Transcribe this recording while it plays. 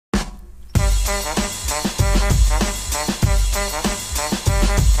Your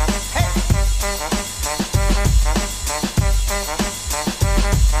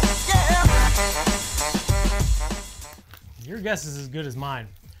guess is as good as mine.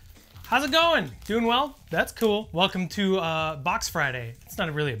 How's it going? Doing well? That's cool. Welcome to Box Friday. It's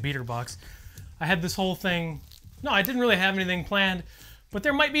not really a beater box. I had this whole thing. No, I didn't really have anything planned, but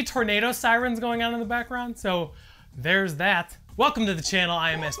there might be tornado sirens going on in the background, so there's that. Welcome to the channel.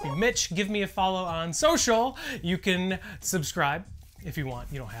 I am SB Mitch. Give me a follow on social. You can subscribe if you want.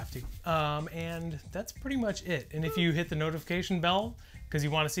 You don't have to. And that's pretty much it. And if you hit the notification bell because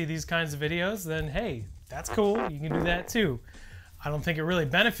you want to see these kinds of videos, then hey, that's cool. You can do that too. I don't think it really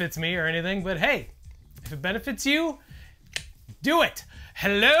benefits me or anything, but hey, if it benefits you, do it.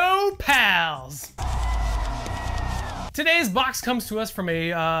 Hello, pals. Today's box comes to us from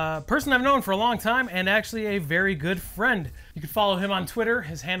a person I've known for a long time and actually a very good friend. You can follow him on Twitter.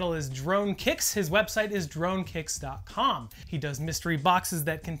 His handle is Dronkicks. His website is dronkicks.com. He does mystery boxes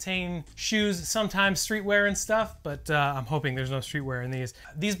that contain shoes, sometimes streetwear and stuff, but I'm hoping there's no streetwear in these.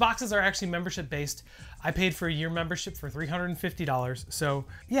 These boxes are actually membership based. I paid for a year membership for $350. So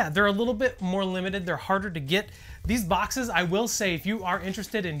yeah, they're a little bit more limited. They're harder to get. These boxes, I will say, if you are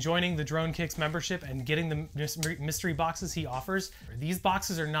interested in joining the Dronkicks membership and getting the mystery boxes he offers, these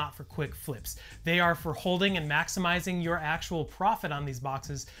boxes are not for quick flips. They are for holding and maximizing your actual profit on these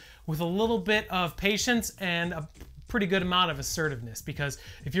boxes with a little bit of patience and a pretty good amount of assertiveness, because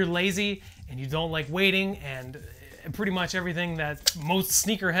if you're lazy and you don't like waiting and pretty much everything that most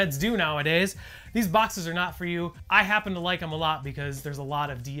sneakerheads do nowadays, these boxes are not for you. I happen to like them a lot because there's a lot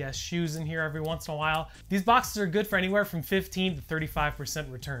of DS shoes in here every once in a while. These boxes are good for anywhere from 15 to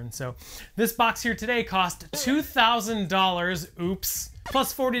 35% return. So this box here today cost $2,000, oops,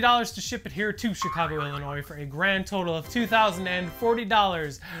 plus $40 to ship it here to Chicago, Illinois for a grand total of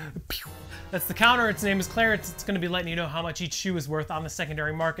 $2,040. That's the counter. Its name is Clarence. It's going to be letting you know how much each shoe is worth on the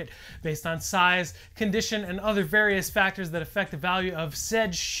secondary market based on size, condition, and other various factors that affect the value of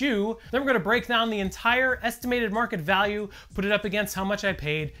said shoe. Then we're going to break down the entire estimated market value, put it up against how much I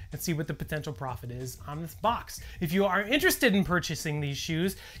paid, and see what the potential profit is on this box. If you are interested in purchasing these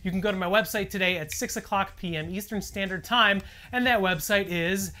shoes, you can go to my website today at 6 o'clock p.m. Eastern Standard Time, and that website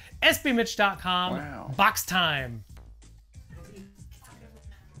is sbmitch.com. Wow. Box time.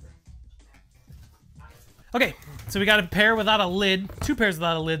 Okay, so we got a pair without a lid, two pairs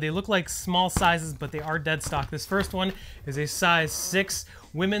without a lid. They look like small sizes, but they are dead stock. This first one is a size 6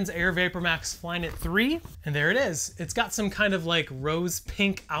 women's Air Vapor Max Flyknit 3, and there it is. It's got some kind of like rose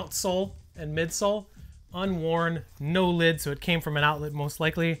pink outsole and midsole, unworn, no lid, so it came from an outlet most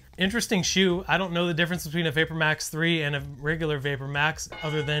likely. Interesting shoe. I don't know the difference between a Vapor Max 3 and a regular Vapor Max,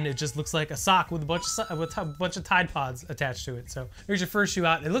 other than it just looks like a sock with a bunch of Tide Pods attached to it. So here's your first shoe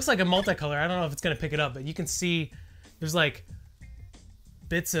out. It looks like a multicolor. I don't know if it's gonna pick it up, but you can see there's like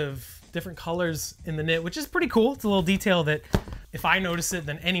bits of different colors in the knit, which is pretty cool. It's a little detail that if I notice it,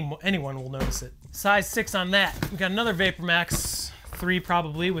 then anyone will notice it. Size 6 on that. We got another Vapor Max 3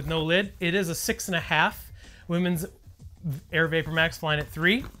 probably with no lid. It is a 6.5 women's Air Vapor Max Flyknit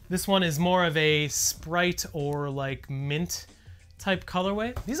 3. This one is more of a Sprite or like mint type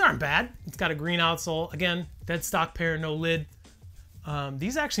colorway. These aren't bad. It's got a green outsole. Again, dead stock pair, no lid.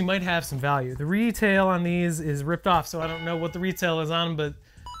 These actually might have some value. The retail on these is ripped off, so I don't know what the retail is on them, but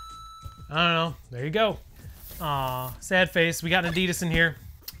I don't know. There you go. Aw, sad face. We got an Adidas in here.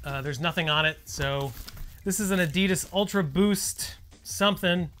 There's nothing on it, so this is an Adidas Ultra Boost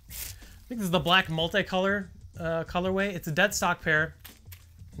something. I think this is the black multicolor colorway. It's a dead stock pair.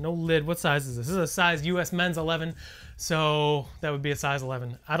 No lid. What size is this? This is a size US men's 11, so that would be a size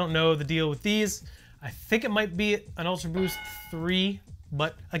 11. I don't know the deal with these. I think it might be an Ultra Boost 3,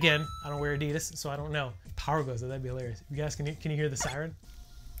 but again, I don't wear Adidas, so I don't know. Power goes, that'd be hilarious. You guys, can you hear the siren?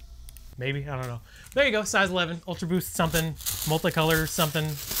 Maybe, I don't know. There you go, size 11, Ultra Boost something, multicolor something.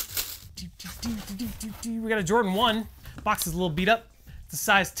 We got a Jordan 1. Box is a little beat up. It's a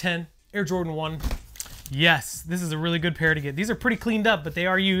size 10, Air Jordan 1. Yes, this is a really good pair to get. These are pretty cleaned up, but they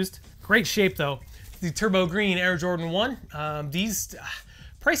are used. Great shape though. The Turbo Green Air Jordan 1. These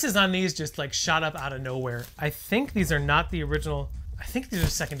prices on these just like shot up out of nowhere. I think these are not the original. I think these are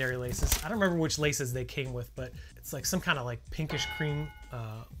secondary laces. I don't remember which laces they came with, but it's like some kind of like pinkish cream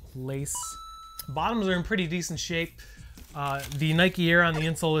lace. Bottoms are in pretty decent shape. The Nike Air on the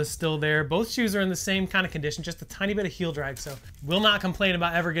insole is still there. Both shoes are in the same kind of condition, just a tiny bit of heel drag, so will not complain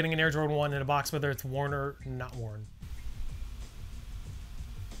about ever getting an Air Jordan 1 in a box, whether it's worn or not worn.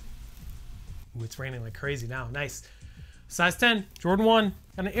 Ooh, it's raining like crazy now. Nice. Size 10, Jordan 1.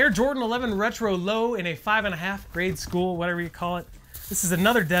 Got an Air Jordan 11 Retro Low in a 5.5 grade school, whatever you call it. This is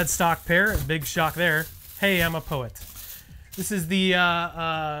another Deadstock pair. Big shock there. Hey, I'm a poet. This is the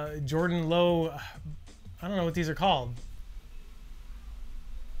Jordan Low. I don't know what these are called.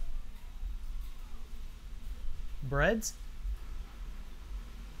 Breads?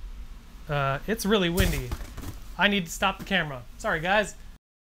 It's really windy. I need to stop the camera. Sorry, guys.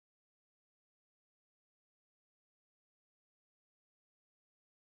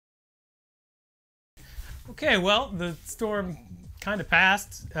 Okay, well, the storm kind of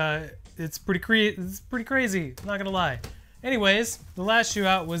passed. It's pretty crazy, not gonna lie. Anyways, the last shoe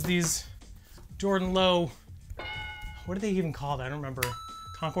out was these Jordan Low, what do they even call that? I don't remember.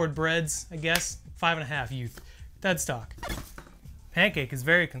 Concord Breads, I guess. 5.5 youth. Deadstock. Pancake is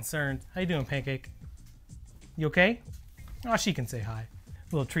very concerned. How you doing, Pancake? You okay? Oh, she can say hi.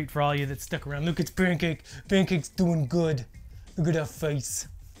 A little treat for all you that stuck around. Look, it's Pancake. Pancake's doing good. Look at her face.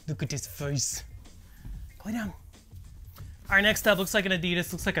 Look at his face. Lay down. All right, next up, looks like an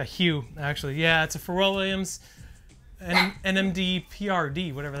Adidas. Looks like a Hue, actually. Yeah, it's a Pharrell Williams NMD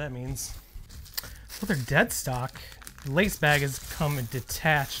PRD, whatever that means. Well, they're Deadstock. The lace bag has come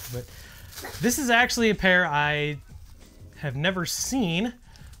detached, but this is actually a pair I have never seen,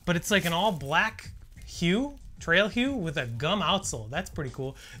 but it's like an all black Hue, trail Hue with a gum outsole. That's pretty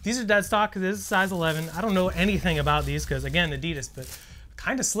cool. These are Deadstock. This is size 11. I don't know anything about these because, again, Adidas, but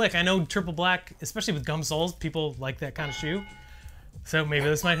kind of slick. I know triple black, especially with gum soles, people like that kind of shoe. So maybe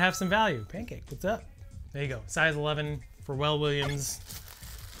this might have some value. Pancake, what's up? There you go. Size 11 for Pharrell Williams.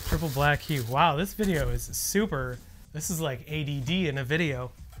 Triple black Hue. Wow, this video is super. This is like ADD in a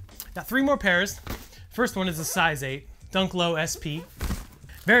video. Got 3 more pairs. First one is a size 8. Dunk Low SP.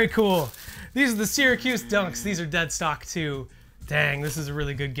 Very cool. These are the Syracuse Dunks. These are Deadstock too. Dang, this is a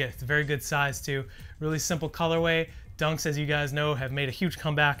really good gift. Very good size too. Really simple colorway. Dunks, as you guys know, have made a huge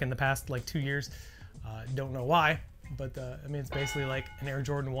comeback in the past like 2 years. Don't know why, but I mean, it's basically like an Air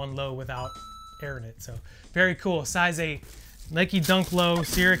Jordan 1 Low without air in it. So very cool. Size 8. Nike Dunk Low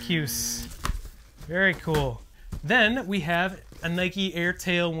Syracuse. Very cool. Then we have a Nike Air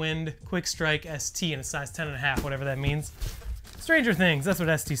Tailwind Quick Strike ST in a size 10.5, whatever that means. Stranger Things, that's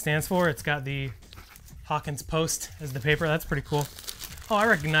what ST stands for. It's got the Hawkins Post as the paper. That's pretty cool. Oh, I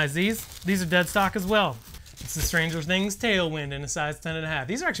recognize these. These are Deadstock as well. It's the Stranger Things Tailwind in a size 10.5.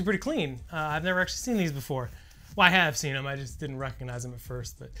 These are actually pretty clean. I've never actually seen these before. Well, I have seen them. I just didn't recognize them at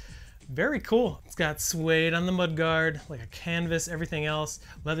first, but very cool. It's got suede on the mudguard, like a canvas, everything else.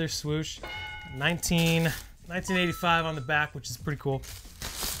 Leather swoosh. 1985 on the back, which is pretty cool.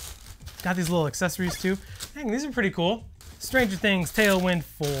 Got these little accessories too. Dang, these are pretty cool. Stranger Things Tailwind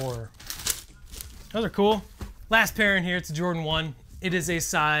 4. Those are cool. Last pair in here, it's a Jordan 1. It is a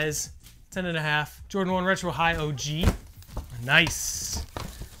size 10.5. Jordan 1 Retro High OG. Nice.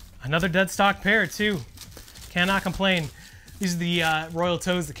 Another Deadstock pair too. Cannot complain. These are the Royal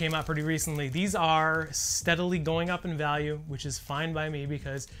Toes that came out pretty recently. These are steadily going up in value, which is fine by me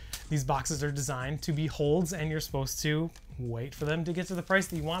because these boxes are designed to be holds and you're supposed to wait for them to get to the price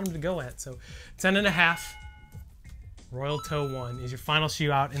that you want them to go at. So 10.5. Royal Toe 1 is your final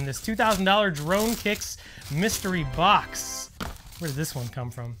shoe out in this $2,000 Dronkicks mystery box. Where did this one come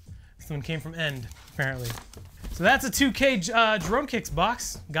from? This one came from End, apparently. So that's a 2K Dronkicks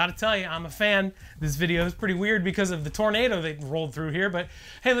box. Gotta tell you, I'm a fan. This video is pretty weird because of the tornado that rolled through here, but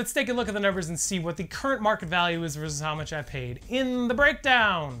hey, let's take a look at the numbers and see what the current market value is versus how much I paid in the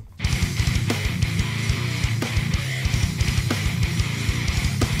breakdown.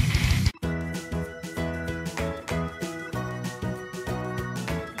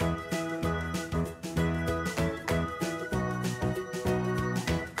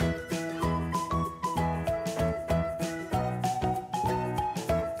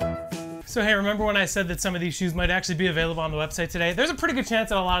 So hey, remember when I said that some of these shoes might actually be available on the website today? There's a pretty good chance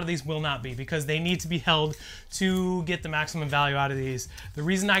that a lot of these will not be because they need to be held to get the maximum value out of these. The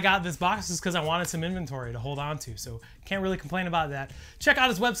reason I got this box is because I wanted some inventory to hold on to, so can't really complain about that. Check out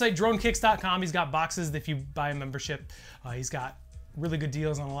his website, dronkicks.com. He's got boxes if you buy a membership. He's got really good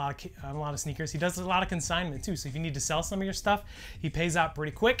deals on a lot of sneakers. He does a lot of consignment too, so if you need to sell some of your stuff, he pays out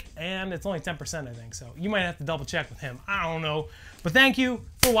pretty quick, and it's only 10%, I think, so you might have to double check with him. I don't know. But thank you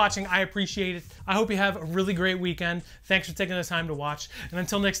for watching. I appreciate it. I hope you have a really great weekend. Thanks for taking the time to watch, and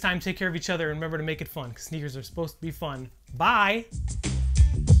until next time, take care of each other and remember to make it fun, because sneakers are supposed to be fun. Bye!